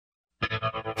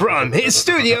from his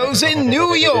studios in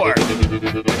New York.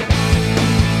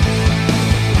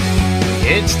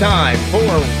 It's time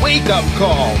for Wake Up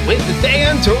Call with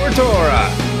Dan Tortora,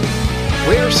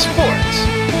 where sports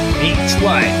meets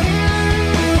life.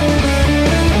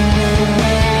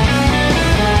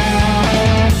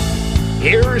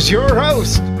 Here's your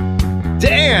host,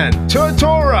 Dan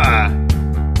Tortora.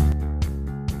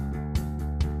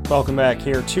 Welcome back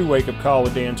here to Wake Up Call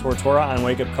with Dan Tortora on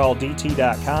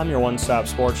wakeupcalldt.com, your one-stop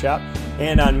sports shop,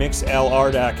 and on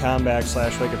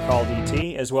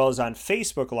mixlr.com/wakeupcalldt, as well as on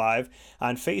Facebook Live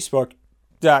on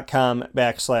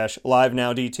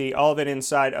facebook.com/livenowdt, all of it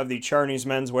inside of the Charney's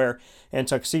Menswear and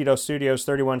Tuxedo Studios,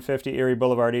 3150 Erie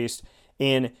Boulevard East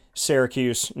in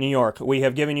Syracuse, New York. We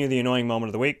have given you the Annoying Moment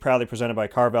of the Week, proudly presented by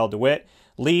Carvel DeWitt.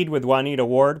 Lead with Juanita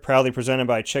Ward, proudly presented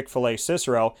by Chick-fil-A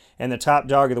Cicero, and the Top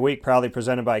Dog of the Week, proudly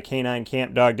presented by Canine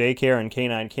Camp Dog Daycare and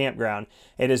Canine Campground.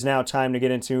 It is now time to get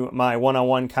into my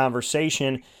one-on-one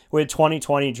conversation with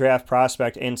 2020 draft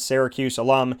prospect and Syracuse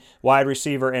alum, wide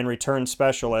receiver and return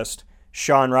specialist,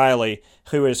 Sean Riley,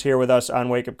 who is here with us on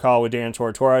Wake Up Call with Dan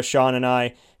Tortora. Sean and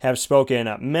I have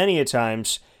spoken many a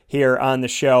times here on the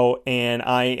show, and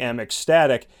I am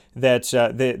ecstatic that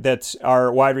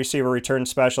our wide receiver return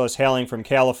specialist hailing from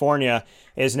California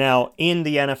is now in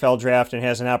the NFL draft and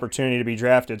has an opportunity to be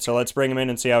drafted. So let's bring him in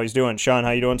and see how he's doing. Sean,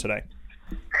 how you doing today?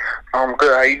 I'm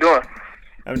good. How you doing?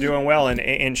 I'm doing well.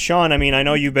 And Sean, I mean, I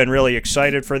know you've been really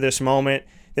excited for this moment.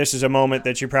 This is a moment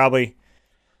that you probably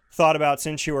thought about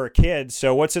since you were a kid.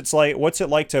 So what's it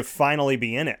like to finally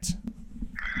be in it?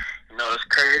 You know, it's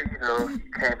crazy. You know, it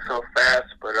came so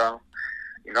fast, but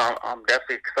you know, I'm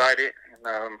definitely excited.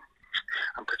 I'm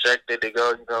projected to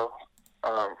go, you know,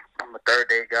 I'm a third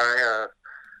day guy,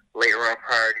 late run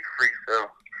priority free,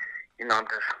 so, you know, I'm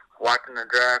just watching the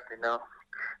draft, you know,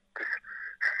 just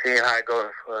seeing how it goes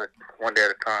one day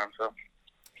at a time, so.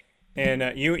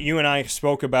 And you and I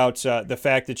spoke about the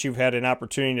fact that you've had an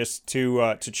opportunity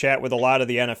to chat with a lot of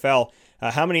the NFL.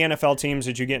 How many NFL teams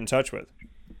did you get in touch with?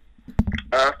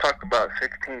 I've talked about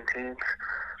 16 teams.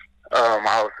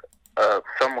 I was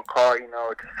someone called, you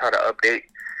know, just try to update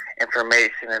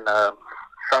information, and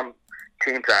some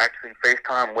teams I actually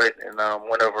FaceTime with and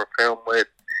went over film with,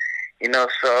 you know,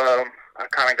 so I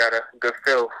kind of got a good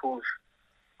feel of who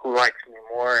likes me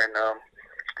more, and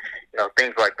you know,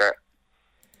 things like that.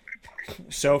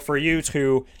 So for you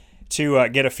to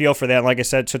get a feel for that, like I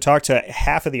said, to talk to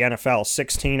half of the NFL,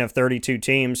 16 of 32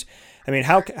 teams, I mean,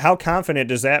 how confident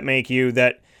does that make you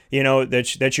that, you know,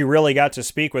 that you really got to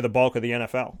speak with the bulk of the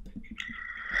NFL?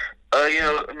 You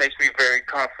know, it makes me very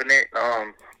confident,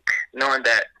 knowing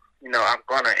that, you know, I'm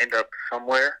going to end up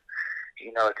somewhere.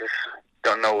 You know, just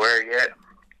don't know where yet.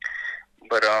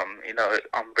 But, you know,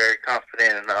 I'm very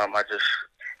confident, and I just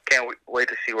can't wait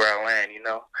to see where I land, you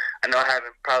know. I know you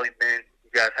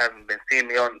guys haven't been seeing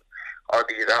me on all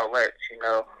these outlets, you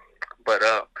know. But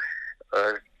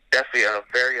definitely a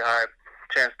very high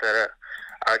chance that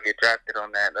I'll get drafted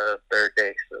on that third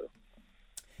day, so.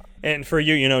 And for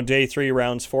you, you know, day 3,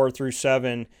 rounds 4 through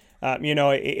 7, you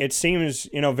know, it seems,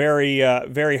 you know, very,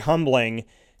 very humbling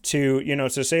to, you know,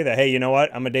 to say that, hey, you know what,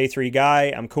 I'm a day 3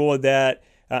 guy, I'm cool with that,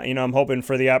 you know, I'm hoping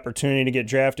for the opportunity to get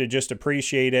drafted, just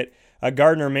appreciate it.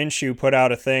 Gardner Minshew put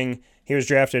out a thing, he was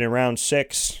drafted in round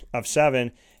 6 of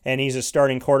 7, and he's a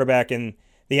starting quarterback in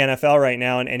the NFL right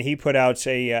now, and he put out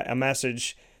a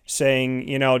message saying,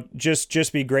 you know,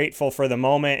 just be grateful for the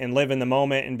moment and live in the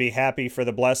moment and be happy for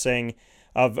the blessing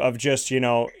of just, you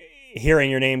know,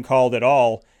 hearing your name called at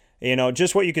all, you know,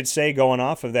 just what you could say going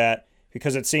off of that,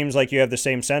 because it seems like you have the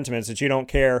same sentiments, that you don't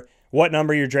care what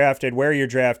number you're drafted, where you're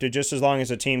drafted, just as long as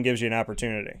the team gives you an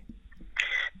opportunity.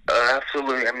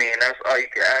 Absolutely. I mean, that's all you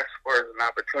can ask for is an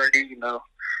opportunity. You know,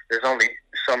 there's only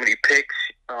so many picks,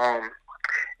 and,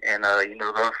 you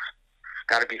know, those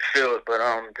got to be filled, but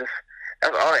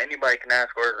that's all anybody can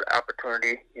ask for is an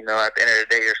opportunity. You know, at the end of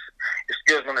the day, your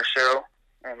skills going to show,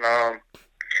 and,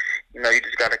 you know, you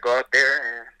just got to go out there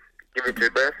and give it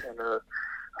your best, and I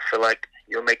feel like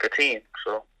you'll make a team.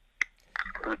 So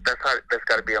that's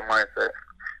got to be a mindset.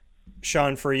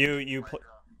 Sean, for you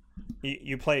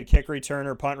played kick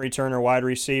returner, punt returner, wide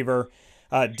receiver.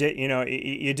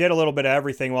 You did a little bit of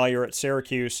everything while you were at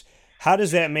Syracuse. How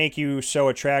does that make you so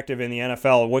attractive in the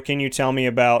NFL? What can you tell me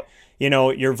about, you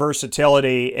know, your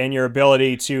versatility and your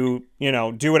ability to, you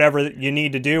know, do whatever you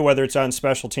need to do, whether it's on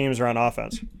special teams or on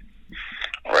offense?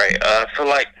 Right. I feel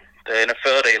like the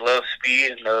NFL, they love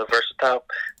speed and versatile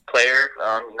players.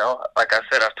 You know, like I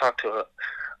said, I've talked to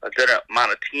a good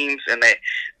amount of teams, and they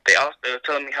also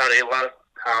tell me how they love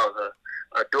how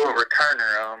a dual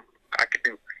returner. I could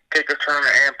do kick returner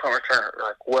and punt returner.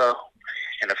 Like, well,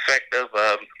 and effective.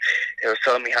 It was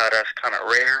telling me how that's kind of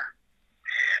rare.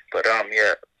 But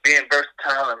yeah, being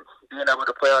versatile and being able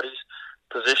to play all these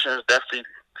positions definitely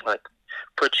like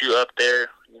put you up there.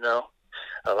 You know,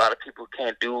 a lot of people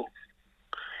can't do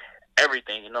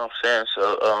everything. You know what I'm saying?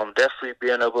 So definitely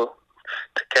being able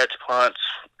to catch punts,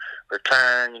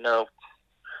 return. You know,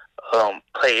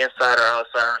 play inside or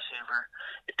outside receiver.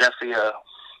 It definitely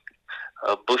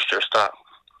boost your stock.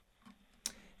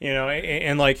 You know,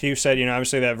 and like you said, you know,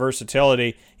 obviously that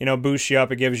versatility, you know, boosts you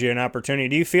up. It gives you an opportunity.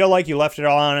 Do you feel like you left it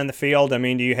all on in the field? I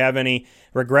mean, do you have any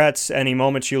regrets, any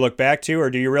moments you look back to, or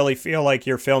do you really feel like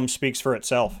your film speaks for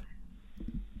itself?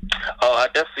 Oh, I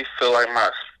definitely feel like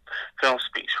my film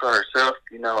speaks for itself.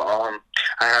 You know,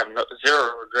 I have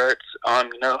zero regrets.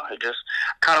 You know, I just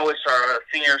kind of wish our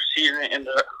senior season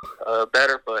ended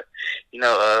better, but you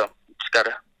know, just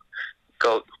gotta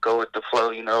go with the flow.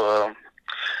 You know,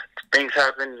 things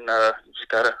happen, and you just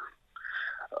gotta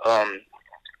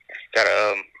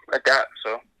adapt.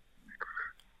 So.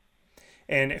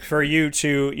 And for you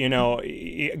to, you know,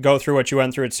 go through what you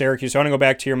went through at Syracuse, I want to go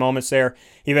back to your moments there.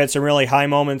 You've had some really high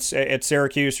moments at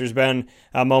Syracuse. There's been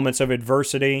moments of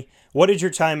adversity. What did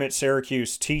your time at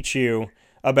Syracuse teach you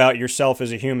about yourself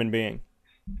as a human being?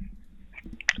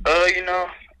 You know,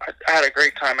 I had a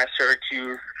great time at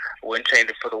Syracuse. I wouldn't change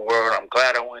it for the world. I'm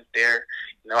glad I went there.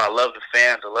 You know, I love the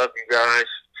fans. I love you guys.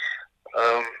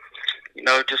 You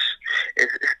know, just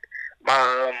it's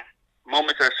my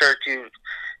moments at Syracuse.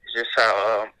 Just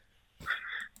how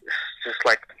it's just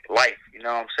like life, you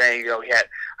know what I'm saying? You know, we had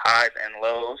highs and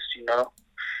lows, you know.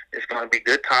 It's gonna be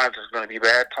good times, it's gonna be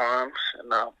bad times,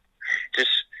 and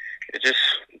it's just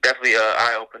definitely an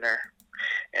eye opener.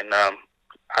 And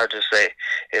I just say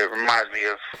it reminds me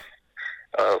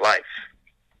of life.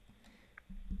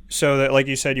 So that, like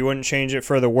you said, you wouldn't change it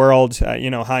for the world. You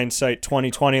know, hindsight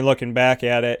 2020, looking back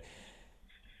at it.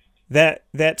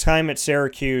 That time at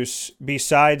Syracuse,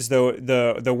 besides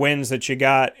the wins that you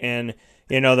got and,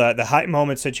 you know, the high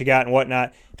moments that you got and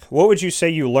whatnot, what would you say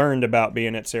you learned about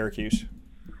being at Syracuse?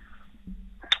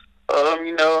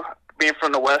 You know, being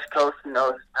from the West Coast, you know,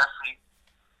 it's definitely,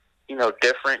 you know,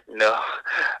 different. You know,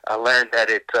 I learned that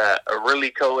it's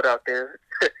really cold out there.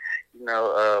 You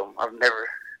know, I've never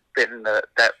been in that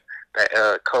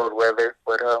cold weather,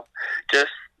 but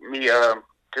just me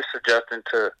just adjusting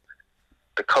to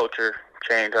the culture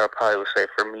change, I probably would say,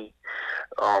 for me.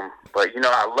 But you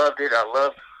know, I loved it. I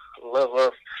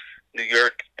love New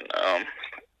York, and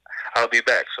I'll be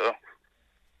back. So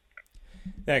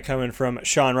that coming from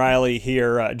Sean Riley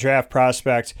here, draft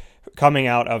prospect coming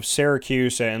out of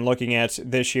Syracuse and looking at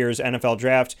this year's NFL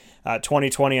draft,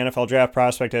 2020 NFL draft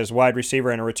prospect as wide receiver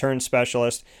and a return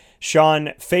specialist.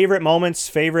 Sean, favorite moments,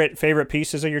 favorite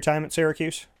pieces of your time at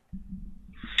Syracuse?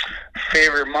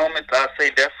 Favorite moments, I'd say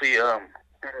definitely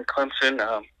in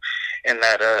Clemson, in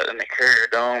the Carrier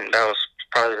Dome. That was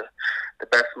probably the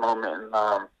best moment.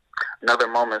 And another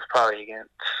moment is probably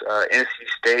against NC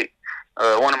State.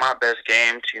 One of my best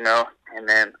games, you know. And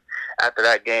then after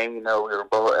that game, you know, we were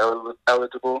both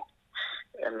eligible,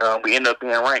 and we ended up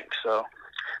being ranked. So,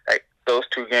 like, those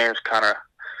two games kind of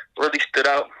really stood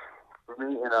out for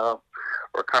me, and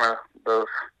were kind of those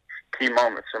key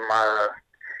moments in my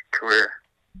career.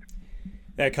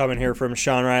 That coming here from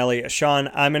Sean Riley. Sean,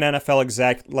 I'm an NFL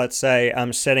exec. Let's say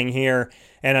I'm sitting here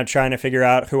and I'm trying to figure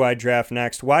out who I draft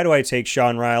next. Why do I take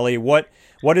Sean Riley? What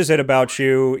is it about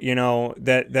you, you know,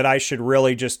 that I should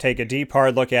really just take a deep,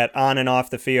 hard look at on and off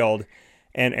the field,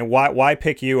 and why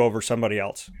pick you over somebody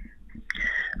else?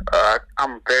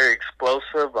 I'm very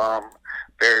explosive,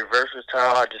 very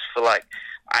versatile. I just feel like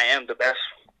I am the best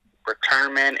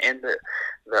return man in this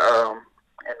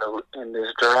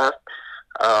draft.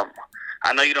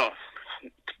 I know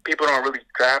people don't really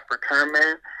draft return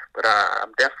men, but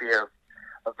I'm definitely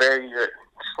a very good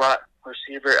slot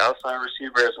receiver, outside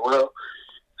receiver as well.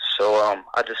 So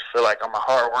I just feel like I'm a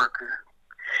hard worker,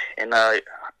 and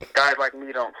guys like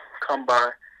me don't come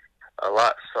by a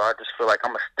lot. So I just feel like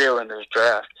I'm a steal in this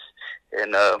draft,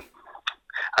 and I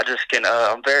just can.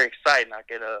 I'm very excited.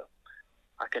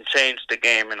 I can change the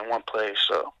game in one play.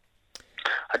 So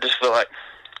I just feel like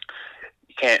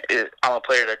I'm a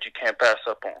player that you can't pass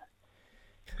up on.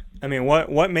 I mean,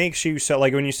 what makes you so,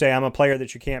 like, when you say I'm a player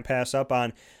that you can't pass up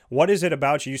on, what is it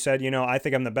about you? You said, you know, I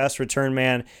think I'm the best return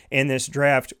man in this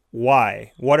draft.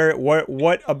 Why?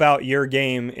 What about your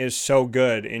game is so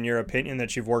good, in your opinion,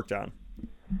 that you've worked on?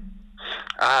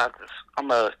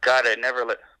 I'm a guy that never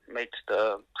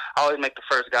I always make the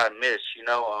first guy miss, you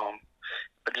know.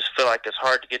 I just feel like it's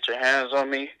hard to get your hands on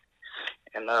me,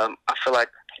 and I feel like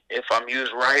if I'm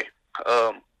used right,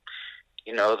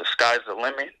 you know, the sky's the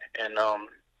limit, and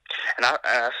and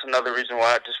that's another reason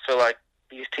why I just feel like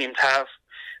these teams have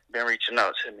been reaching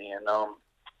out to me, and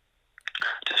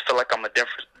just feel like I'm a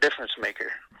difference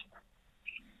maker.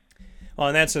 Well,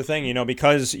 and that's the thing,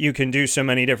 because you can do so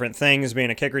many different things,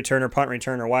 being a kick returner, punt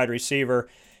returner, wide receiver,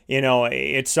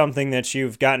 it's something that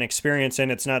you've gotten experience in.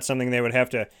 It's not something they would have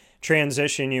to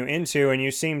transition you into, and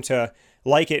you seem to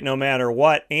like it no matter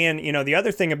what. And, the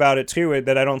other thing about it, too,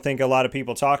 that I don't think a lot of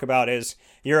people talk about is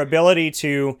your ability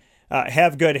to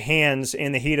have good hands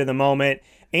in the heat of the moment,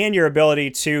 and your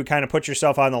ability to kind of put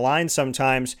yourself on the line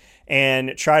sometimes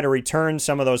and try to return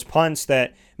some of those punts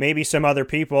that maybe some other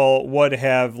people would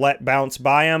have let bounce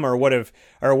by them or would have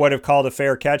called a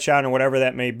fair catch on, or whatever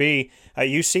that may be.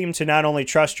 You seem to not only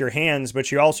trust your hands,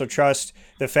 but you also trust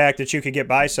the fact that you could get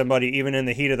by somebody even in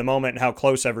the heat of the moment and how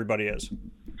close everybody is.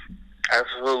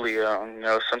 Absolutely.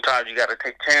 Sometimes you got to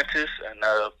take chances, and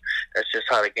that's just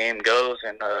how the game goes,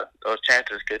 and those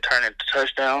chances could turn into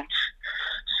touchdowns.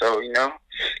 So,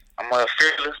 I'm a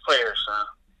fearless player, son.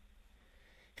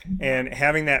 And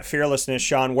having that fearlessness,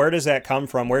 Sean, where does that come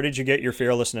from? Where did you get your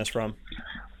fearlessness from?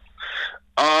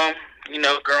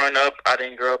 Growing up, I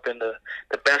didn't grow up in the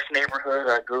best neighborhood.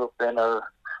 I grew up in Los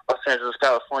Angeles,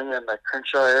 California, in the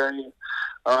Crenshaw area.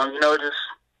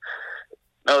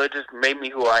 It just made me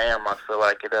who I am. I feel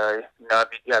like it. You have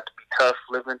to be tough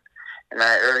living in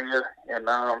that area, and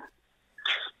I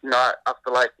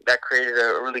feel like that created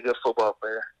a really good football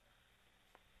player.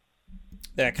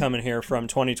 That coming here from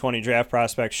 2020 draft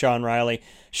prospect Sean Riley.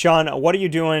 Sean, what are you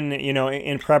doing,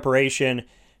 in preparation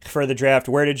for the draft?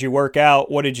 Where did you work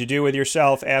out? What did you do with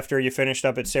yourself after you finished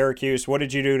up at Syracuse? What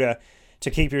did you do to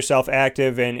keep yourself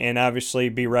active and obviously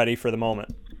be ready for the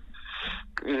moment?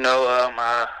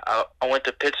 I went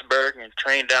to Pittsburgh and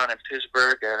trained down in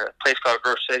Pittsburgh at a place called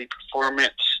Grossetti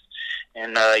Performance.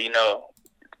 And,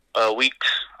 a week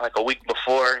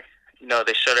before,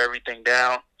 they shut everything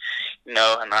down, and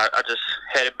I just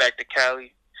headed back to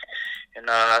Cali. And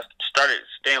I started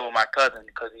staying with my cousin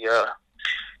because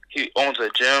he owns a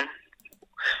gym.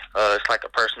 It's like a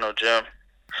personal gym.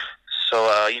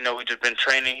 So, we just been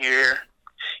training here.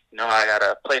 I got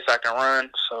a place I can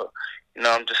run. So,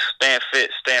 I'm just staying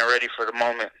fit, staying ready for the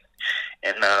moment.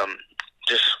 And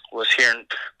just was hearing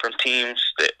from teams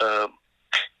that,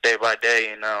 day by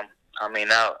day. And, now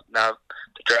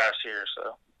the draft's here.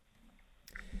 So.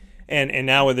 And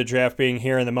now with the draft being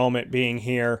here and the moment being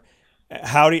here,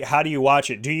 how do you watch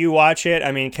it? Do you watch it?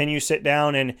 I mean, can you sit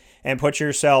down and put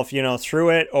yourself, through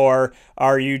it, or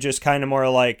are you just kind of more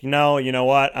like, no, you know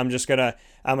what? I'm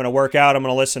gonna work out. I'm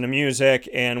gonna listen to music,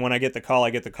 and when I get the call, I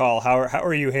get the call. How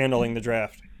are you handling the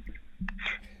draft?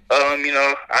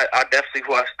 I definitely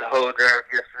watched the whole draft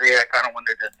yesterday. I kind of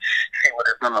wanted to see what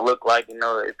it's gonna look like.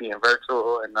 It being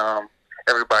virtual and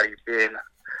everybody being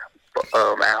at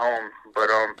home. But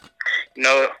I'm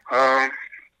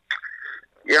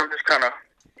just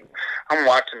I'm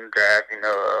watching the draft.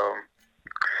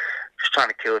 Just trying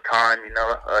to kill time.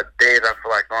 Days I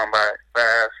feel like going by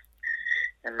fast,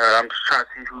 and I'm just trying to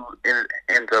see who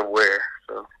ends up where.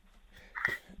 So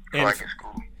I feel like it's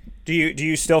cool. Do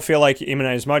you still feel like, even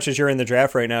as much as you're in the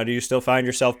draft right now, do you still find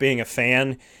yourself being a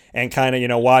fan and kind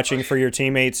of, watching for your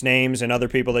teammates' names and other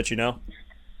people that you know?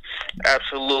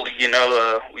 Absolutely.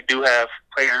 We do have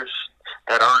players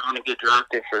that are going to get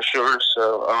drafted for sure.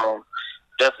 So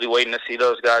definitely waiting to see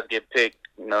those guys get picked.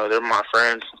 They're my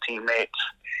friends and teammates.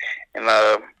 And,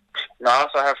 I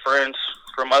also have friends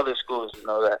from other schools,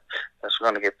 that's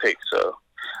going to get picked. So,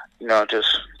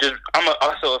 just I'm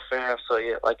also a fan. So,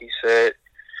 yeah, like you said,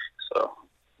 so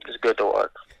it's good to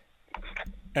watch.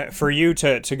 For you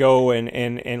to go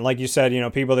and like you said,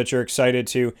 people that you're excited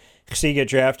to see get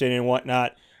drafted and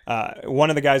whatnot, one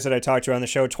of the guys that I talked to on the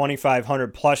show,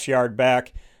 2,500 plus yard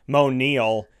back, Mo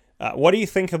Neal. What do you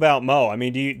think about Mo? I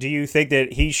mean, do you think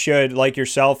that he should, like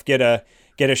yourself, get a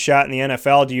shot in the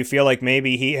NFL? Do you feel like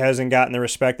maybe he hasn't gotten the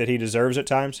respect that he deserves at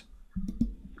times?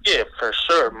 Yeah, for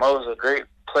sure. Mo's a great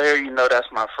player. That's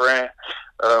my friend.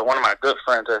 One of my good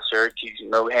friends at Syracuse.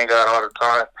 We hang out all the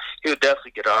time. He'll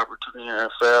definitely get an opportunity in the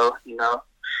NFL.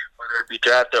 Whether it be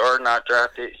drafted or not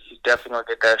drafted, he's definitely gonna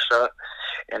get that shot.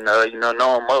 And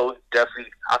knowing Mo,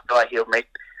 definitely, I feel like he'll make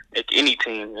any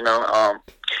team.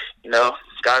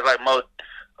 Guys like Mo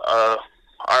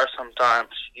are sometimes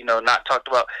not talked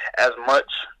about as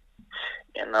much.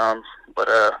 And but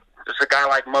just a guy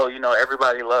like Mo,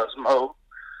 everybody loves Mo.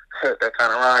 That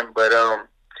kind of rhyme, but I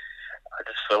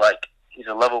just feel like he's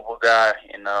a lovable guy,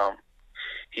 and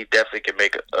he definitely can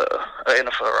make a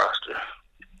NFL roster.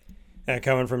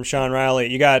 Coming from Sean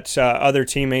Riley, you got other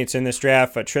teammates in this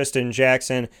draft: Tristan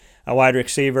Jackson, a wide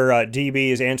receiver,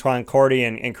 DBs Antoine Cordy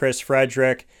and Chris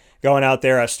Frederick. going out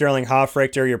there. Sterling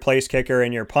Hoffrichter, your place kicker,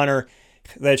 and your punter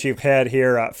that you've had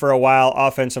here for a while.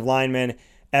 Offensive lineman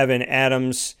Evan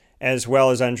Adams, as well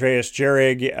as Andreas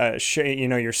Jurig,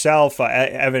 yourself,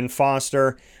 Evan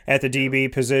Foster at the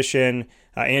DB position,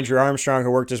 Andrew Armstrong,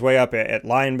 who worked his way up at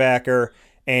linebacker,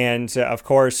 and, of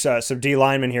course, some D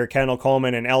linemen here, Kendall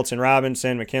Coleman and Elton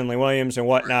Robinson, McKinley Williams and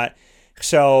whatnot,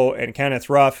 and Kenneth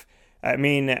Ruff. I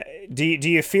mean, do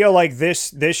you feel like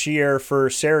this year for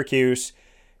Syracuse,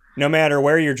 no matter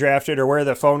where you're drafted or where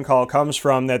the phone call comes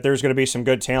from, that there's going to be some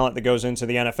good talent that goes into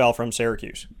the NFL from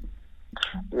Syracuse?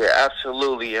 Yeah,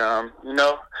 absolutely.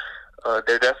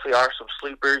 There definitely are some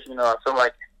sleepers. I feel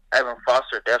like Evan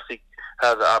Foster definitely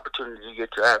has the opportunity to get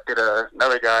drafted.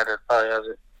 Another guy that probably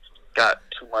hasn't got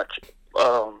too much,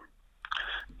 buzz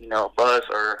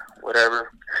or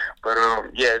whatever. But,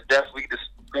 it's definitely this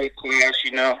big class,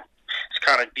 It's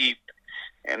kind of deep.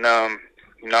 And, I'm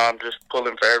just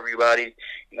pulling for everybody.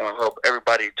 I hope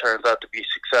everybody turns out to be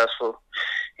successful.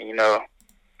 And, I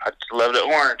just love the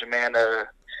orange, man.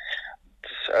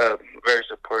 Very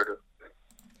supportive.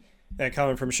 That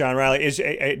coming from Sean Riley.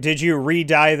 Did you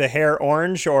re-dye the hair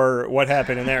orange, or what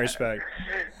happened in that respect?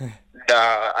 Nah,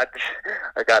 I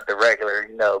got the regular,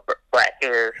 black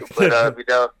hair. But I'm just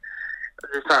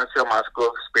trying to show my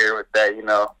school spirit with that.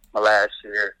 My last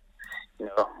year,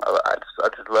 I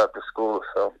just love the school.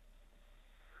 So.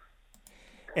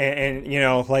 And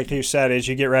like you said, as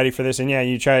you get ready for this, and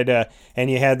you tried to, and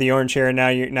you had the orange hair, and now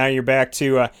you're back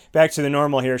to the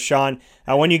normal here, Sean.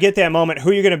 When you get that moment, who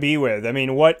are you going to be with? I mean,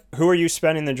 who are you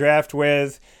spending the draft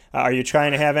with? Are you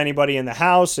trying to have anybody in the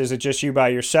house? Is it just you by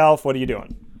yourself? What are you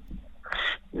doing?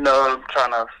 No, I'm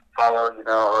trying to follow,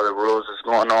 all the rules that's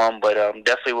going on, but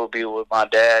definitely will be with my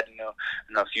dad, and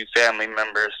a few family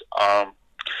members.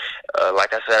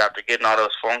 Like I said, after getting all those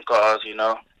phone calls,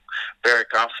 very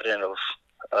confident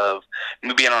of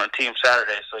me being on the team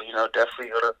Saturday. So,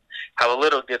 definitely gonna have a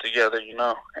little get together,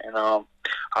 and I'll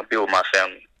be with my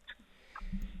family.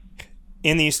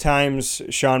 In these times,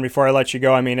 Sean, before I let you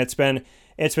go, I mean, it's been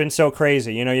so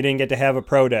crazy. You didn't get to have a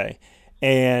pro day,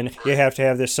 and you have to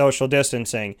have this social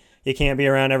distancing. You can't be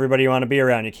around everybody you want to be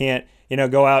around. You can't,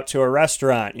 go out to a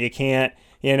restaurant. You can't,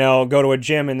 go to a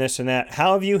gym and this and that.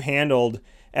 How have you handled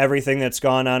everything that's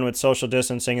gone on with social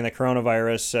distancing and the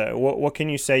coronavirus? What can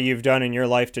you say you've done in your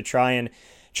life to try and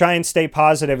stay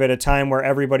positive at a time where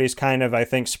everybody's kind of, I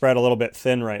think, spread a little bit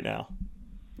thin right now?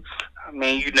 I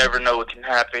mean, you never know what can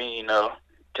happen,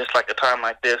 just like a time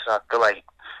like this. I feel like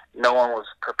no one was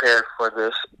prepared for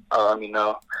this,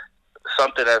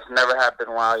 something that's never happened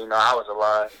while, I was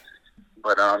alive.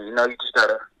 But, you just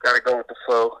gotta go with the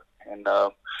flow, and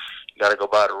you gotta go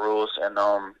by the rules, and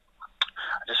I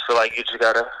just feel like you just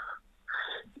gotta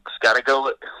go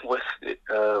with the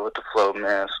flow,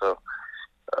 man. So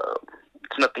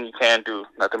it's nothing you can do,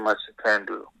 nothing much you can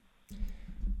do.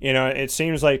 It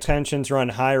seems like tensions run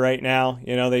high right now.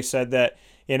 They said that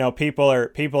people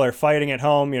are fighting at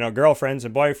home. Girlfriends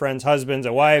and boyfriends, husbands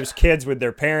and wives, kids with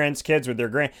their parents, kids with their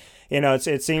grand.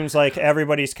 It seems like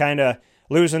everybody's kind of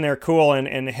losing their cool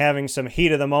and having some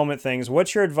heat of the moment things.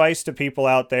 What's your advice to people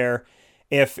out there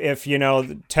if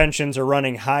the tensions are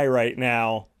running high right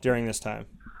now during this time?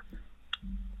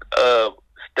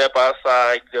 Step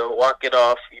outside, walk it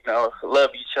off,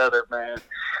 love each other, man.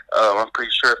 I'm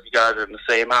pretty sure if you guys are in the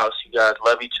same house, you guys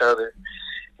love each other,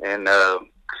 and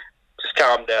just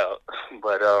calm down.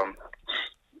 But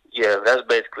that's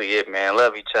basically it, man.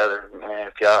 Love each other, man.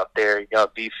 If y'all out there, y'all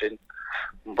beefing.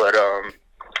 But I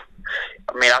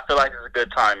feel like it's a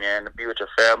good time, man, to be with your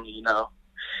family,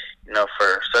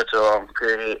 for such a long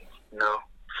period,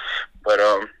 But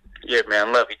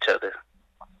man, love each other.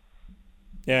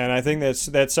 Yeah, and I think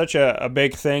that's such a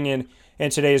big thing in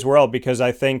today's world, because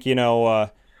I think I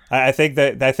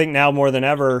think now more than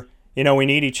ever, we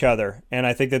need each other, and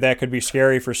I think that could be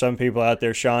scary for some people out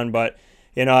there, Sean. But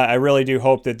I really do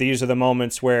hope that these are the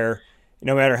moments where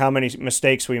no matter how many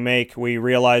mistakes we make, we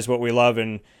realize what we love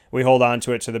and we hold on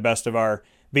to it to the best of our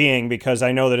being, because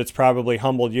I know that it's probably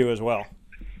humbled you as well.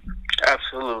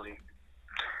 Absolutely.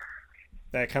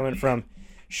 That coming from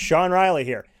Sean Riley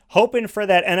here. Hoping for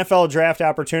that NFL draft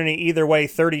opportunity either way.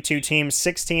 32 teams,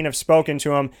 16 have spoken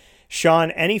to him.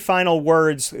 Sean, any final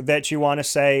words that you want to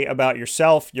say about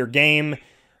yourself, your game,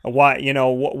 what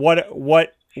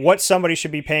somebody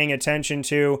should be paying attention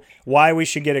to, why we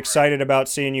should get excited about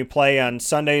seeing you play on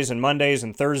Sundays and Mondays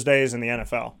and Thursdays in the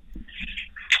NFL?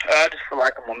 I just feel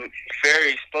like I'm a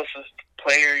very explosive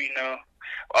player,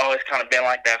 Always kind of been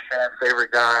like that fan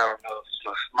favorite guy. I don't know if it's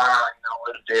a smile,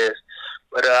 what it is.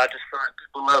 But I just feel like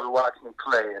people love to watch me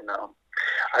play, and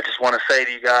I just want to say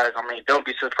to you guys, I mean, don't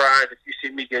be surprised if you see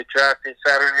me get drafted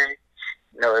Saturday.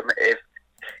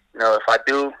 If I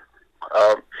do,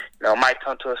 it might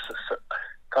come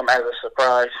as a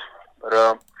surprise.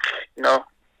 But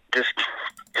just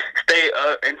stay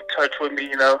in touch with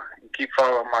me, and keep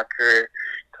following my career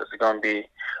because it's gonna be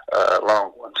a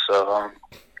long one. So,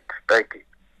 thank you.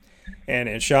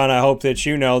 And Sean, I hope that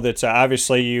you know that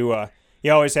obviously you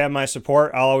always have my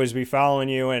support. I'll always be following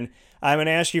you, and I'm going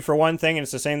to ask you for one thing, and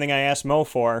it's the same thing I asked Mo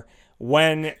for.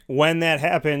 When that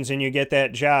happens and you get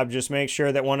that job, just make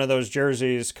sure that one of those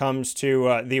jerseys comes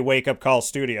to the Wake Up Call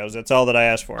Studios. That's all that I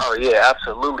ask for. Oh yeah,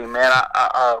 absolutely, man.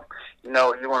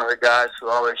 You're one of the guys who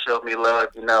always showed me love,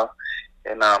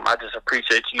 and I just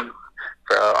appreciate you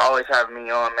for always having me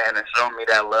on, man, and showing me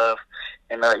that love.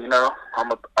 And I'm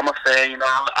a fan.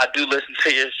 I do listen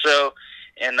to your show,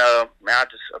 and man, I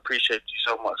just appreciate you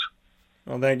so much.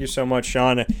 Well, thank you so much,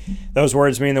 Sean. Those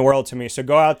words mean the world to me. So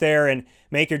go out there and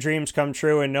make your dreams come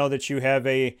true, and know that you have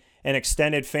an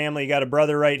extended family. You got a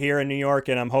brother right here in New York,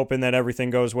 and I'm hoping that everything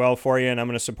goes well for you, and I'm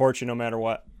going to support you no matter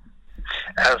what.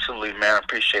 Absolutely, man. I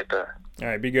appreciate that. All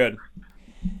right, be good.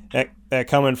 That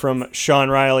coming from Sean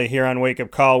Riley here on Wake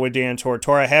Up Call with Dan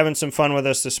Tortora, having some fun with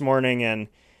us this morning, and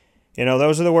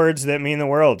those are the words that mean the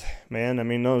world, man. I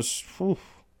mean, those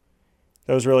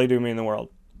really do mean the world.